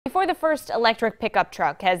before the first electric pickup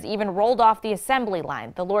truck has even rolled off the assembly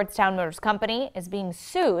line, the Lordstown Motors company is being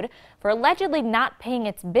sued for allegedly not paying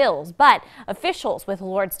its bills. But officials with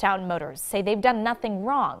Lordstown Motors say they've done nothing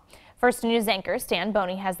wrong. First News anchor Stan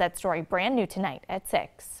Boney has that story brand new tonight at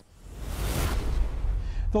 6.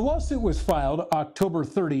 The lawsuit was filed October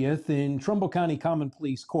 30th in Trumbull County Common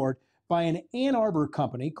Pleas Court by an Ann Arbor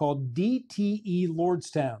company called DTE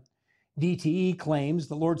Lordstown. DTE claims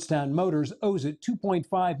the Lordstown Motors owes it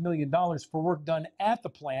 $2.5 million for work done at the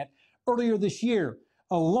plant earlier this year,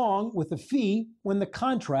 along with a fee when the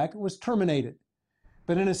contract was terminated.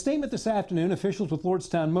 But in a statement this afternoon, officials with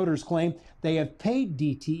Lordstown Motors claim they have paid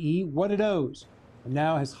DTE what it owes and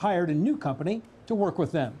now has hired a new company to work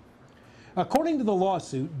with them. According to the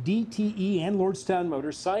lawsuit, DTE and Lordstown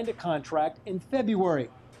Motors signed a contract in February.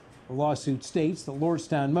 The lawsuit states that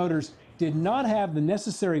Lordstown Motors did not have the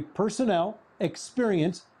necessary personnel,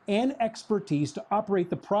 experience, and expertise to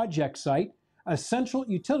operate the project site, a central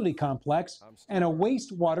utility complex, and a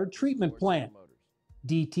wastewater treatment plant.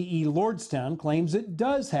 DTE Lordstown claims it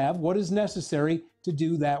does have what is necessary to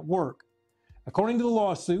do that work. According to the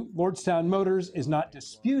lawsuit, Lordstown Motors is not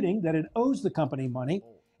disputing that it owes the company money,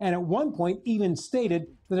 and at one point even stated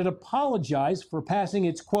that it apologized for passing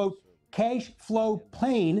its, quote, cash flow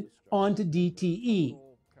pain on to DTE.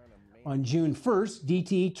 On June 1st,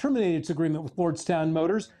 DTE terminated its agreement with Lordstown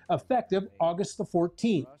Motors effective August the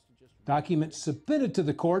 14th. Documents submitted to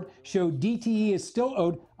the court show DTE is still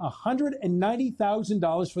owed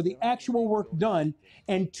 $190,000 for the actual work done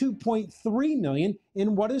and $2.3 million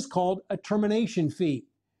in what is called a termination fee.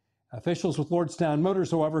 Officials with Lordstown Motors,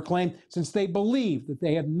 however, claim since they believe that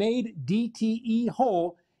they have made DTE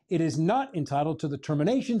whole, it is not entitled to the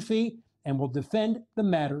termination fee and will defend the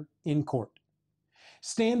matter in court.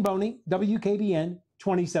 Stan Boney, WKBN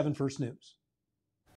 27 First News.